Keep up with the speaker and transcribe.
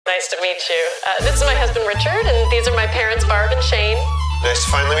Nice to meet you. This is my husband, Richard, and these are my parents, Barb and Shane. Nice to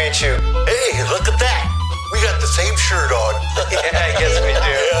finally meet you. Hey, look at that. We got the same shirt on. Yeah, I guess we do.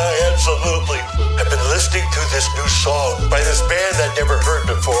 Yeah, absolutely. I've been listening to this new song by this band I'd never heard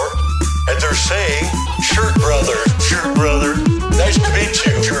before, and they're saying, Shirt Brother, Shirt Brother. Nice to meet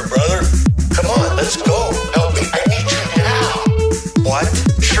you, Shirt Brother. Come on, let's go. Help me. I need you now. What?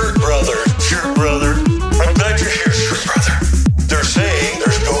 Shirt Brother, Shirt Brother. I'm glad you're here, Shirt Brother. They're saying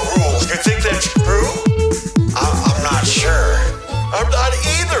there's no rules. You think that's true? I'm not sure. I'm not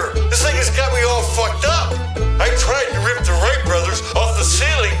either. This thing has got me all fucked up. I tried to rip the Wright brothers off the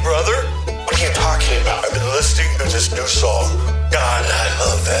ceiling, brother. What are you talking about? I've been listening to this new song. God, I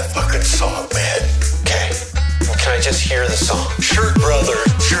love that fucking song, man. Okay. Well, can I just hear the song? Shirt Brother,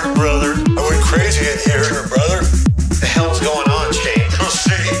 Shirt Brother. I went crazy in here, Shirt Brother. The hell's going on, Shane? We'll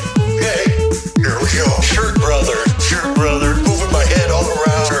see. Okay, here we go. Shirt Brother, Shirt Brother. Moving my head all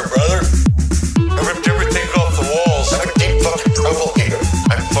around, Shirt Brother. I ripped everything off the walls. I'm in deep fucking trouble here.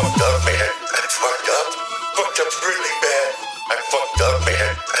 I'm fucked up, man. I'm fucked up. Fucked up really bad. I'm fucked up,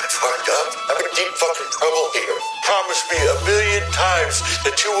 man. I'm fucked up. I'm in deep fucking trouble here. Promise me 1,000,000 times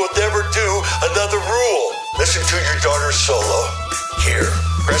that you will never do another rule. Listen to your daughter's solo. Here,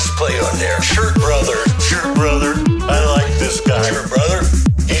 press play on there. Shirt Brother, Shirt Brother. I like this guy. Shirt Brother,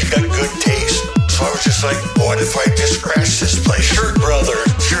 he's got good taste. So I was just like, what if I just crash this place? Shirt Brother,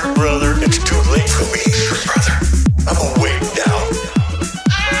 Shirt Brother. It's too late for me, Shirt Brother. I'm a wait down.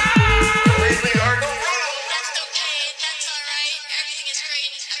 Really are no rules. That's okay. That's all right. Everything is great.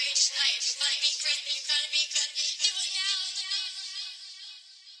 Everything's nice. Let me great.